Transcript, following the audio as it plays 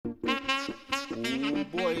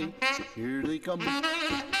way. Here they come.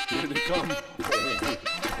 Here they come.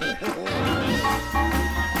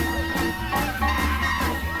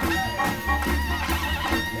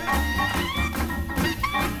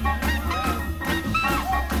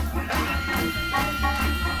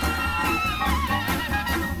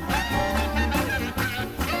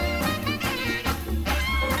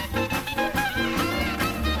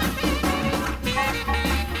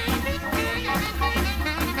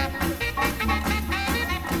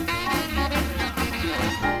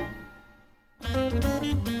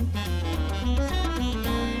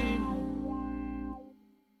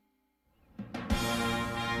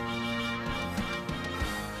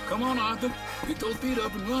 Come on, Arthur. Pick those feet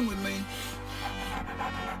up and run with me.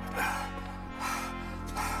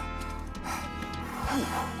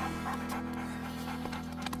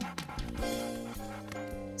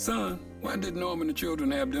 Son, why did Norm and the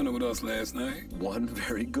children have dinner with us last night? One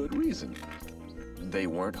very good reason. They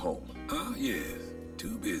weren't home. Ah, yes.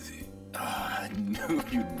 Too busy. I knew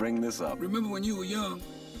you'd bring this up. Remember when you were young?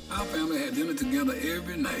 Our family had dinner together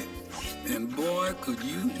every night. And boy, could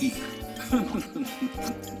you eat.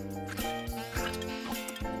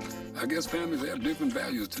 I guess families have different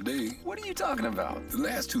values today. What are you talking about? The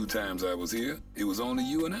last 2 times I was here, it was only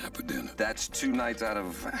you and I for dinner. That's 2 nights out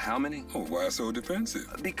of how many? Oh, why so defensive?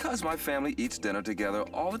 Because my family eats dinner together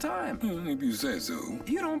all the time. If you say so.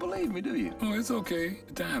 You don't believe me, do you? Oh, it's okay.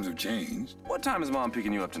 The times have changed. What time is Mom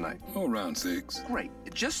picking you up tonight? Oh, around 6. Great.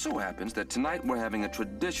 It just so happens that tonight we're having a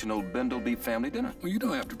traditional Bindleby family dinner. Well, you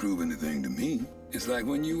don't have to prove anything to me. It's like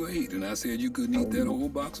when you were 8 and I said you couldn't eat that whole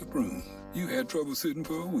box of prunes. You had trouble sitting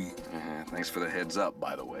for a week. Thanks for the heads up,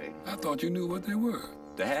 by the way. I thought you knew what they were.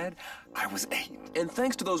 Dad, I was 8. And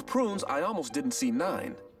thanks to those prunes, I almost didn't see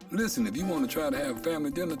 9. Listen, if you want to try to have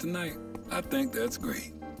family dinner tonight, I think that's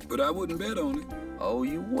great. But I wouldn't bet on it. Oh,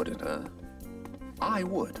 you wouldn't, huh? I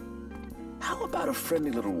would. How about a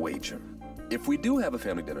friendly little wager? If we do have a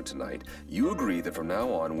family dinner tonight, you agree that from now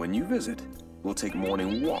on, when you visit, we'll take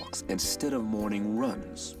morning walks instead of morning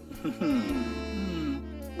runs.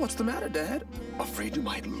 What's the matter, Dad? Afraid you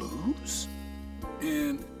might lose?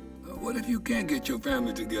 And what if you can't get your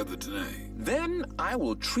family together tonight? Then I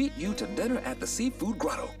will treat you to dinner at the Seafood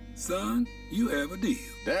Grotto. Son, you have a deal.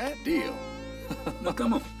 That deal? Now,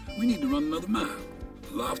 come on. We need to run another mile.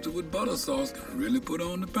 Lobster with butter sauce can really put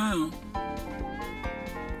on the pound.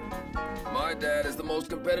 My dad is the most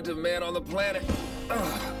competitive man on the planet.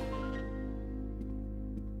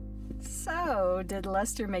 So, did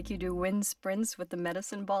Lester make you do wind sprints with the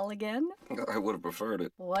medicine ball again? I would have preferred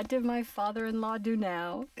it. What did my father-in-law do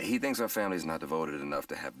now? He thinks our family's not devoted enough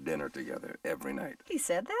to have dinner together every night. He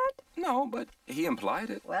said that? No, but he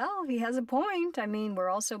implied it. Well, he has a point. I mean, we're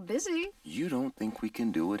all so busy. You don't think we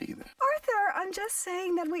can do it either? Arthur, I'm just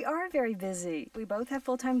saying that we are very busy. We both have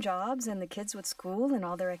full-time jobs and the kids with school and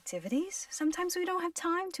all their activities. Sometimes we don't have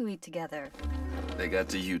time to eat together. They got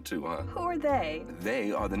to you too, huh? Who are they?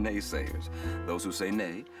 They are the naysayers. Those who say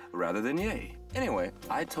nay rather than yay. Anyway,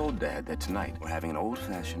 I told Dad that tonight we're having an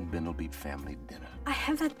old-fashioned Bindleby family dinner. I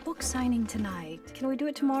have that book signing tonight. Can we do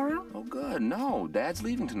it tomorrow? Oh, good. No, Dad's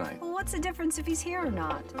leaving tonight. Well, what's the difference if he's here or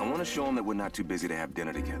not? I want to show him that we're not too busy to have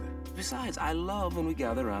dinner together. Besides, I love when we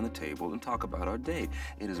gather around the table and talk about our day.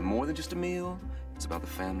 It is more than just a meal. It's about the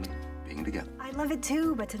family being together. I love it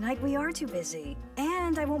too, but tonight we are too busy.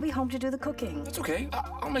 And I won't be home to do the cooking. That's okay.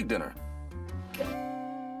 I'll make dinner.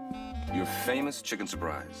 Your famous chicken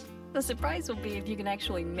surprise. The surprise will be if you can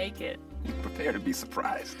actually make it. Prepare to be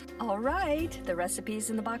surprised. All right, the recipe's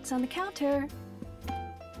in the box on the counter.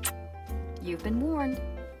 You've been warned.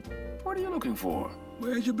 What are you looking for?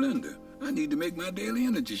 Where's your blender? I need to make my daily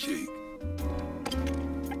energy shake.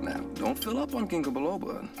 Now, don't fill up on ginkgo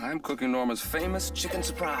biloba. I'm cooking Norma's famous chicken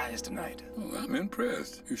surprise tonight. Oh, I'm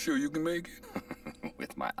impressed. You sure you can make it?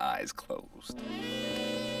 With my eyes closed.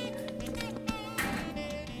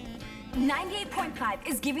 98.5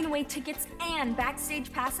 is giving away tickets and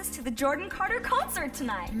backstage passes to the Jordan Carter concert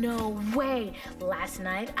tonight. No way. Last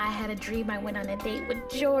night, I had a dream I went on a date with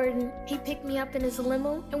Jordan. He picked me up in his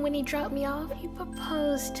limo, and when he dropped me off, he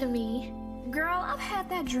proposed to me. Girl, I've had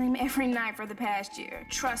that dream every night for the past year.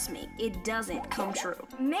 Trust me, it doesn't come true.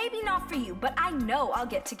 Maybe not for you, but I know I'll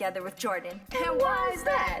get together with Jordan. And why is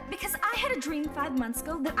that? Because I had a dream 5 months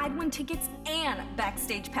ago that I'd win tickets and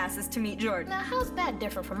backstage passes to meet Jordan. Now, how's that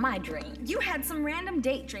different from my dream? You had some random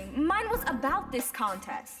date dream. Mine was about this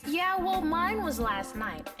contest. Yeah, well, mine was last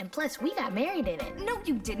night. And plus, we got married in it. No,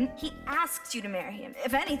 you didn't. He asked you to marry him.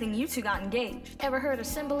 If anything, you two got engaged. Ever heard of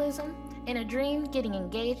symbolism? In a dream, getting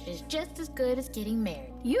engaged is just as good as getting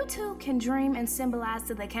married. You two can dream and symbolize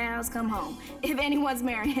till the cows come home. If anyone's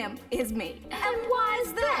marrying him, it's me. And why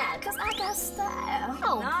is that? Because I got style.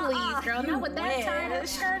 Oh, please, girl, not with that tie-up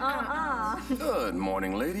shirt. Good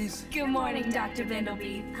morning, ladies. Good morning, Dr.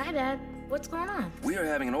 Bindlebeef. Hi, Dad. What's going on? We are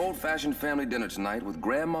having an old-fashioned family dinner tonight with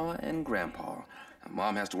Grandma and Grandpa.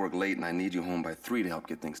 Mom has to work late, and I need you home by 3 to help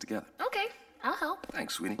get things together. Okay, I'll help.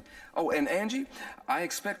 Thanks, sweetie. Oh, and Angie, I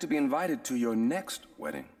expect to be invited to your next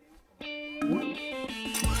wedding.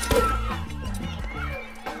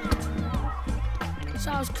 So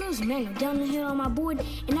I was cruising, man, down the hill on my board,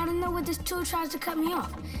 and out of nowhere, this tool tries to cut me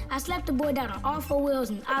off. I slapped the board down on all 4 wheels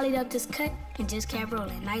and ollied up this cut and just kept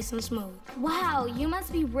rolling, nice and smooth. Wow, you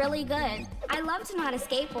must be really good. I love to know how to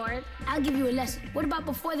skateboard. I'll give you a lesson. What about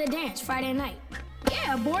before the dance, Friday night?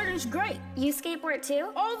 Yeah, boarding's great. You skateboard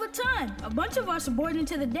too? All the time. A bunch of us are boarding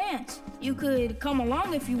to the dance. You could come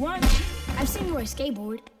along if you want. I've seen you wear a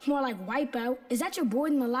skateboard. More like Wipeout. Is that your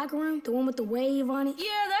board in the locker room? The one with the wave on it?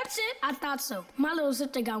 Yeah, that's it. I thought so. My little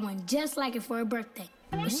sister got one just like it for her birthday.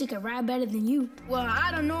 But she could ride better than you. Well,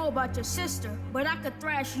 I don't know about your sister, but I could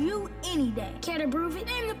thrash you any day. Care to prove it?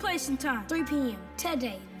 Name the place and time. 3 p.m.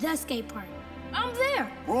 today, the skate park. I'm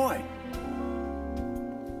there. Roy.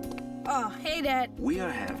 Oh, hey, Dad. We are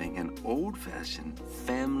having an old-fashioned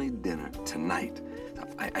family dinner tonight.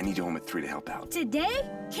 I need you home at 3 to help out. Today?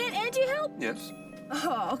 Can't Angie help? Yes.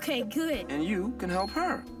 Oh, okay, good. And you can help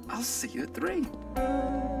her. I'll see you at 3.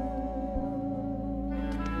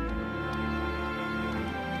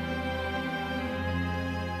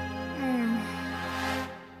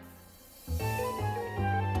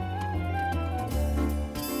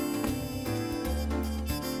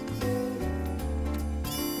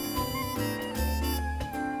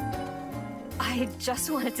 I just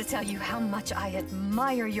wanted to tell you how much I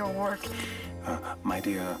admire your work. My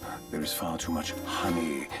dear, there is far too much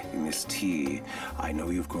honey in this tea. I know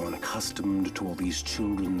you've grown accustomed to all these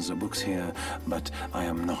children's books here, but I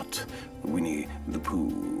am not Winnie the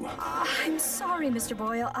Pooh. I'm sorry, Mr.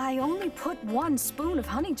 Boyle. I only put 1 spoon of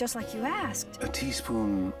honey just like you asked. A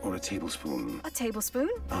teaspoon or a tablespoon? A tablespoon?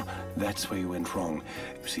 That's where you went wrong.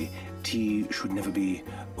 You see, tea should never be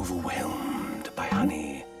overwhelmed by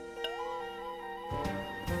honey.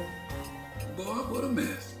 Boy, what a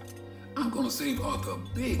mess. I'm gonna save Arthur a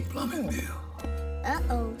big plumbing bill.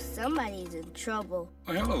 Uh-oh, somebody's in trouble.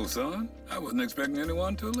 Oh, hello, son. I wasn't expecting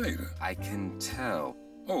anyone till later. I can tell.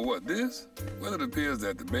 Oh, what, this? Well, it appears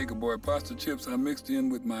that the Baker Boy pasta chips I mixed in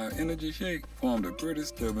with my energy shake formed a pretty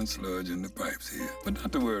stubborn sludge in the pipes here. But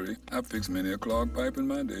not to worry, I've fixed many a clogged pipe in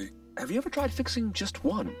my day. Have you ever tried fixing just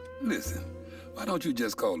one? Listen, why don't you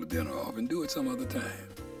just call the dinner off and do it some other time?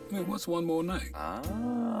 I mean, what's one more night?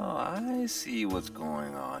 Oh, I see what's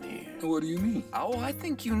going on here. What do you mean? Oh, I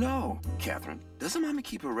think you know. Catherine, doesn't Mommy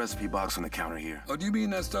keep a recipe box on the counter here? Oh, do you mean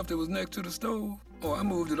that stuff that was next to the stove? Oh, I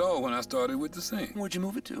moved it all when I started with the sink. Where'd you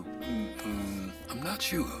move it to? I'm not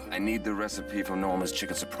sure. I need the recipe for Norma's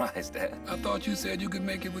chicken surprise, Dad. I thought you said you could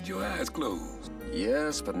make it with your eyes closed.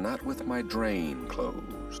 Yes, but not with my drain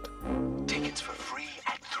closed. Tickets for free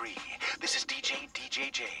at 3. This is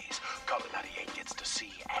DJ's. Carmel 98 gets to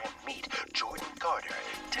see and meet Jordan Carter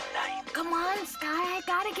tonight. Come on, Skye, I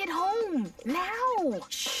gotta get home. Now.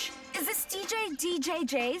 Shh. Is this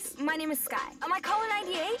DJ's? My name is Skye. Am I caller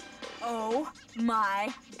 98? Oh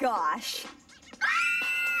my gosh.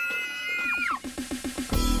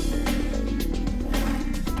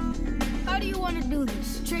 How do you want to do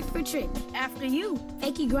this? Trick for trick. After you.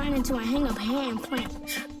 Fakey grind until I hang up hand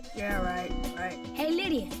plant. Yeah, right. Hey,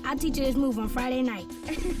 Lydia, I'll teach you this move on Friday night.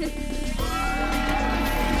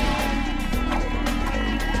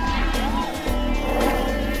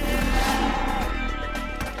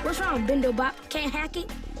 What's wrong, Bindo Bop? Can't hack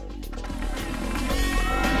it?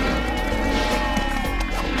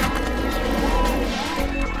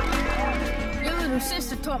 Your little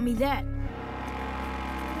sister taught me that.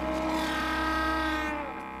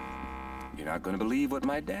 You're not going to believe what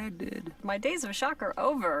my dad did. My days of shock are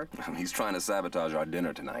over. He's trying to sabotage our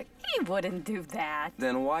dinner tonight. He wouldn't do that.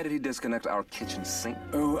 Then why did he disconnect our kitchen sink?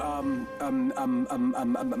 Oh,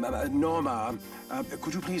 Norma,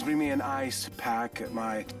 could you please bring me an ice pack?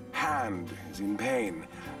 My hand is in pain.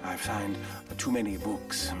 I've signed too many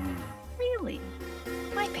books. Really?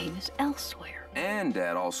 My pain is elsewhere. And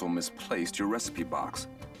Dad also misplaced your recipe box.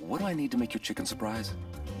 What do I need to make your chicken surprise?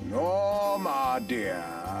 Norma, dear,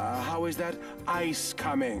 how is that ice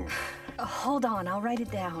coming? Hold on, I'll write it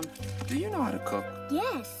down. Do you know how to cook?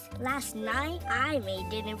 Yes, last night I made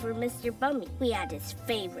dinner for Mr. Bummy. We had his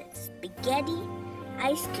favorite spaghetti,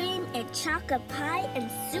 ice cream, and chocolate pie and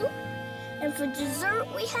soup. And for dessert,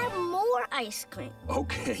 we had more ice cream.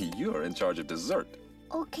 Okay, you're in charge of dessert.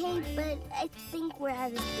 Okay, but I think we're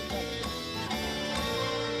out of spaghetti.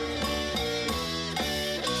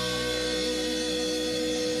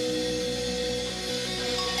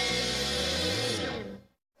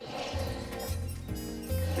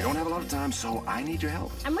 We don't have a lot of time, so I need your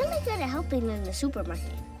help. I'm really good at helping in the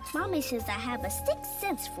supermarket. Mommy says I have a sixth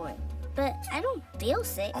sense for it, but I don't feel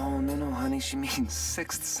sick. Oh, no, honey. She means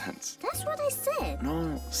sixth sense. That's what I said.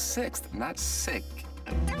 No, sixth, not sick.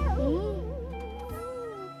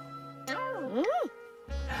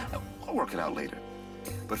 I'll work it out later.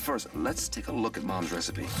 But first, let's take a look at Mom's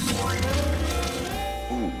recipe.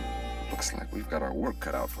 Ooh, looks like we've got our work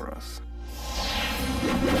cut out for us.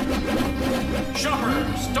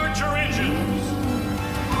 Shoppers, start your engines!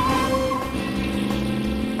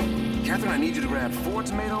 Catherine, I need you to grab 4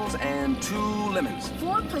 tomatoes and 2 lemons.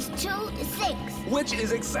 4 plus 2 is 6. Which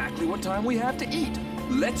is exactly what time we have to eat.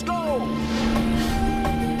 Let's go!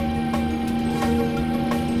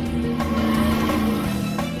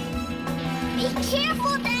 Be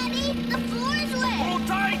careful, Daddy! The floor is wet! Hold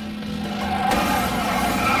tight!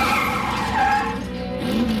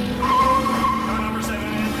 Car number 7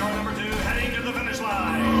 and car number 2 heading to the finish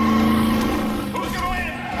line. Who's gonna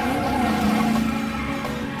win?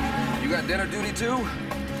 You got dinner duty too?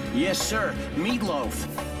 Yes, sir. Meatloaf.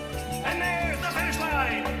 And there's the finish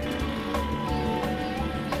line!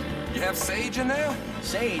 You have sage in there?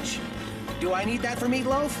 Sage? Do I need that for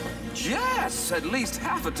meatloaf? Yes, at least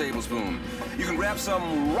half a tablespoon. You can grab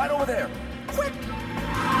some right over there. Quick!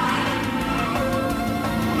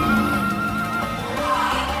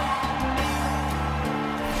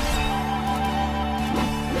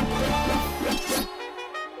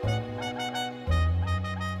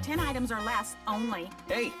 $10 or less only.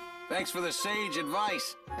 Hey, thanks for the sage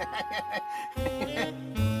advice.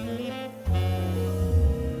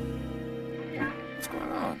 What's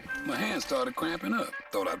going on? My hands started cramping up.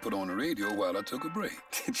 Thought I'd put on the radio while I took a break.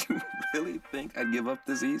 Did you really think I'd give up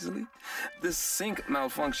this easily? This sink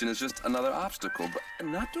malfunction is just another obstacle, but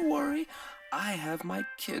not to worry. I have my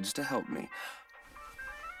kids to help me.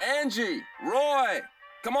 Angie, Roy,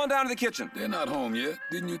 come on down to the kitchen. They're not home yet.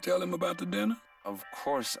 Didn't you tell them about the dinner? Of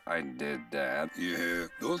course I did, Dad. Yeah,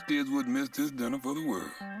 those kids wouldn't miss this dinner for the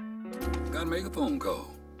world. Gotta make a phone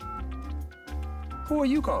call. Who are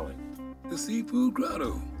you calling? The Seafood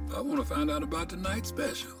Grotto. I want to find out about tonight's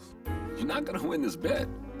specials. You're not gonna win this bet.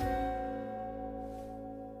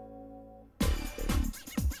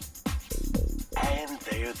 And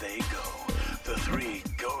there they go, the 3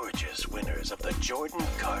 gorgeous winners of the Jordan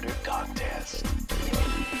Carter contest.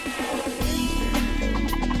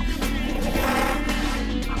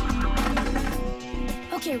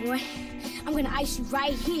 Okay, Roy. I'm gonna ice you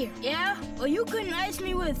right here. Yeah? Well, you couldn't ice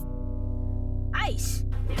me with ice.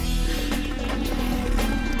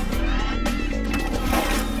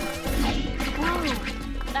 Whoa,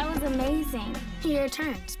 that was amazing. Your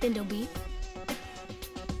turn, Spindle Beat.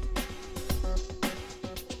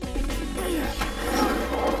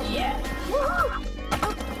 Yeah.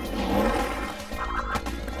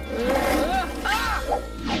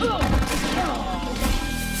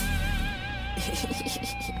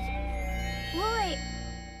 Roy,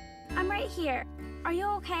 I'm right here. Are you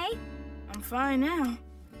okay? I'm fine now.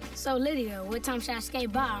 So, Lydia, what time should I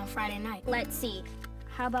skate by on Friday night? Let's see.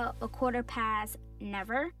 How about a 1/4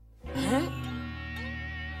 never? Huh?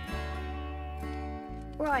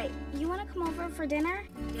 Roy, you want to come over for dinner?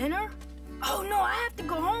 Dinner? Oh, no, I have to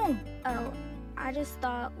go home. Oh, I just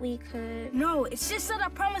thought we could... No, it's just that I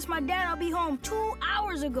promised my dad I'll be home 2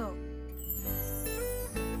 hours ago.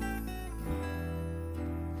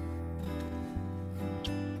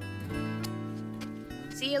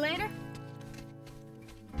 See you later.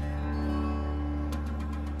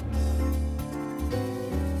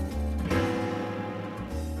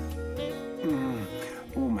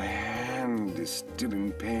 Oh, my hand is still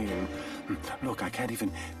in pain. Look, I can't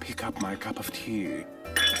even pick up my cup of tea.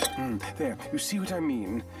 There, you see what I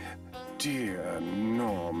mean? Dear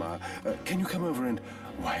Norma, can you come over and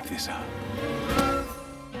wipe this up?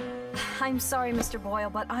 I'm sorry, Mr.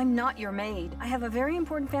 Boyle, but I'm not your maid. I have a very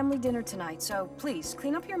important family dinner tonight, so please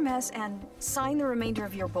clean up your mess and sign the remainder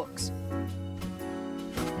of your books.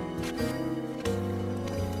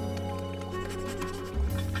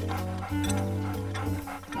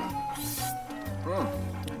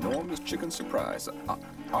 Norma's chicken surprise.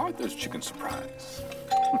 Arthur's chicken surprise.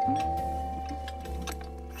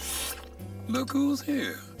 Look who's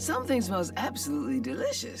here. Something smells absolutely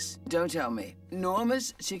delicious. Don't tell me.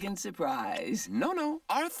 Norma's chicken surprise. No,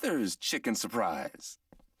 Arthur's chicken surprise.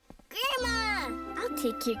 Grandma! I'll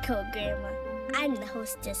take your coat, Grandma. I'm the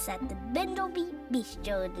hostess at the Bindleby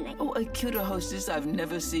Bistro tonight. Oh, a cuter hostess I've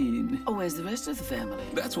never seen. Oh, where's the rest of the family?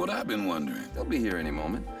 That's what I've been wondering. They'll be here any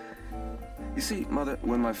moment. You see, Mother,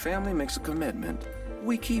 when my family makes a commitment,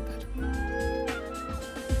 we keep it.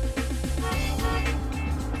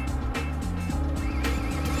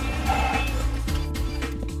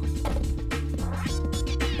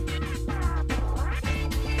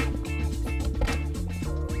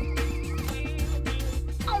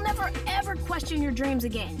 Question your dreams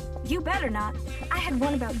again. You better not. I had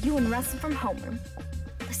one about you and Russell from homeroom.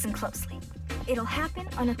 Listen closely. It'll happen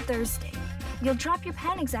on a Thursday. You'll drop your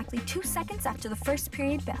pen exactly 2 seconds after the first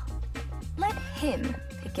period bell. Let him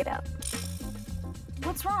pick it up.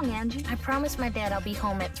 What's wrong, Angie? I promised my dad I'll be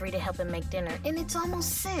home at 3 to help him make dinner, and it's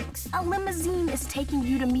almost 6. A limousine is taking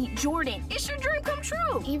you to meet Jordan. It's your dream come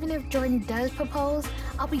true. Even if Jordan does propose,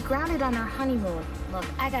 I'll be grounded on our honeymoon. Look,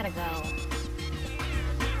 I gotta go.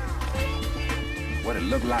 What it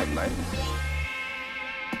look like, ladies?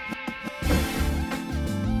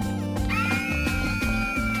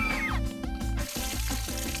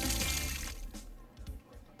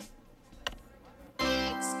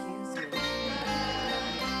 Excuse me.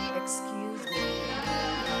 Excuse me.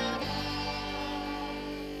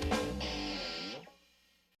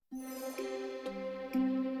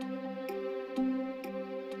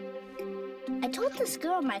 I told this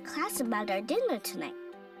girl in my class about our dinner tonight.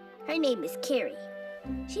 Her name is Carrie.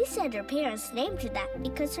 She said her parents named her that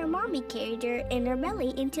because her mommy carried her in her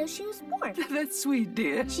belly until she was born. That's sweet,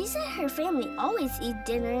 dear. She said her family always eat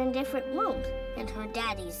dinner in different rooms, and her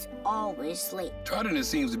daddy's always late. Tardiness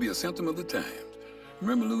seems to be a symptom of the times.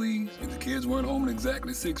 Remember, Louise, if the kids weren't home at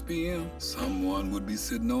exactly 6 p.m., someone would be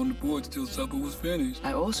sitting on the porch till supper was finished.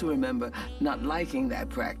 I also remember not liking that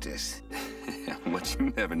practice. What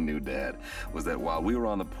you never knew, Dad, was that while we were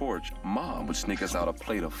on the porch, Mom would sneak us out a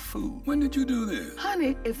plate of food. When did you do this?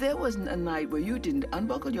 Honey, if there wasn't a night where you didn't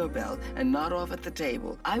unbuckle your belt and nod off at the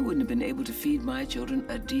table, I wouldn't have been able to feed my children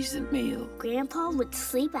a decent meal. Grandpa would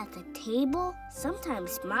sleep at the table.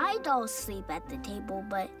 Sometimes my dolls sleep at the table,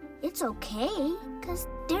 but it's okay, because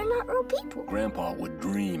they're not real people. Grandpa would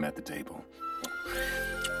dream at the table.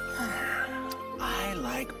 I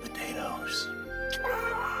like potatoes.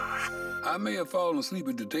 I may have fallen asleep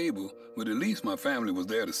at the table, but at least my family was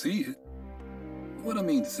there to see it. What I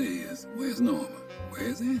mean to say is, where's Norma?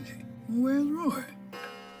 Where's Angie? Where's Roy?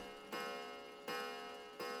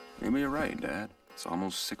 Maybe you're right, Dad. It's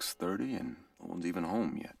almost 6:30 and no one's even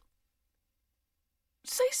home yet.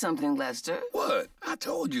 Say something, Lester. What? I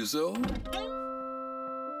told you so.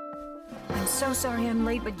 I'm so sorry I'm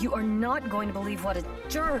late, but you are not going to believe what a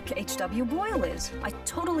jerk H.W. Boyle is. I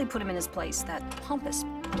totally put him in his place, that pompous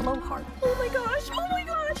blowhard. Oh my gosh, oh my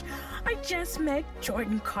gosh. I just met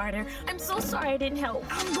Jordan Carter. I'm so sorry I didn't help.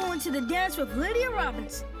 I'm going to the dance with Lydia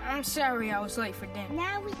Robbins. I'm sorry I was late for dinner.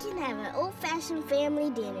 Now we can have an old-fashioned family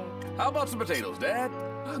dinner. How about some potatoes, Dad?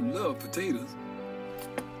 I love potatoes.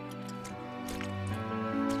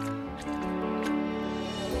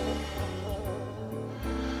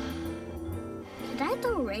 Did I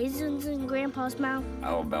throw raisins in Grandpa's mouth?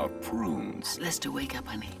 How about prunes? Lester, wake up,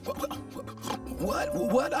 honey.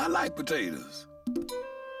 What? I like potatoes.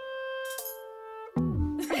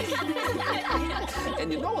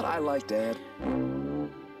 And you know what I like, Dad?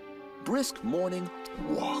 Brisk morning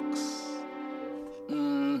walks.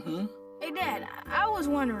 Mm-hmm. Hey, Dad, I was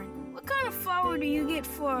wondering, what kind of flower do you get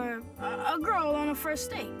for a girl on a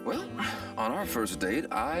first date? Well, on our first date,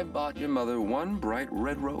 I bought your mother one bright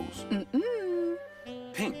red rose. Mm-mm.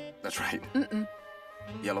 Pink, that's right. Mm-mm.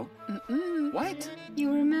 Yellow. Mm-mm. White.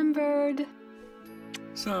 You remembered.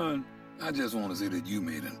 Son, I just want to say that you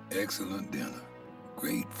made an excellent dinner.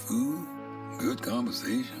 Great food, good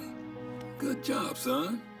conversation. Good job,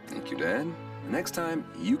 son. Thank you, Dad. Next time,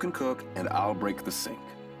 you can cook and I'll break the sink.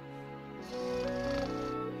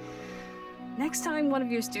 Next time one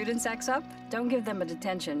of your students acts up, don't give them a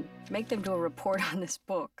detention. Make them do a report on this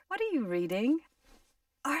book. What are you reading?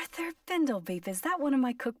 Arthur Bindlebeep. Is that one of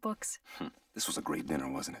my cookbooks? This was a great dinner,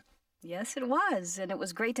 wasn't it? Yes, it was, and it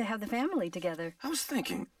was great to have the family together. I was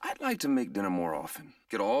thinking, I'd like to make dinner more often.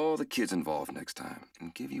 Get all the kids involved next time,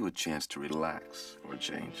 and give you a chance to relax or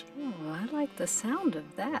change. Oh, I like the sound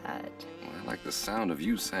of that. Well, I like the sound of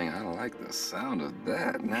you saying, I like the sound of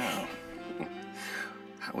that now.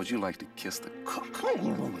 How would you like to kiss the cook?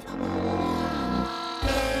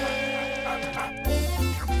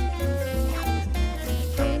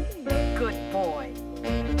 Good boy.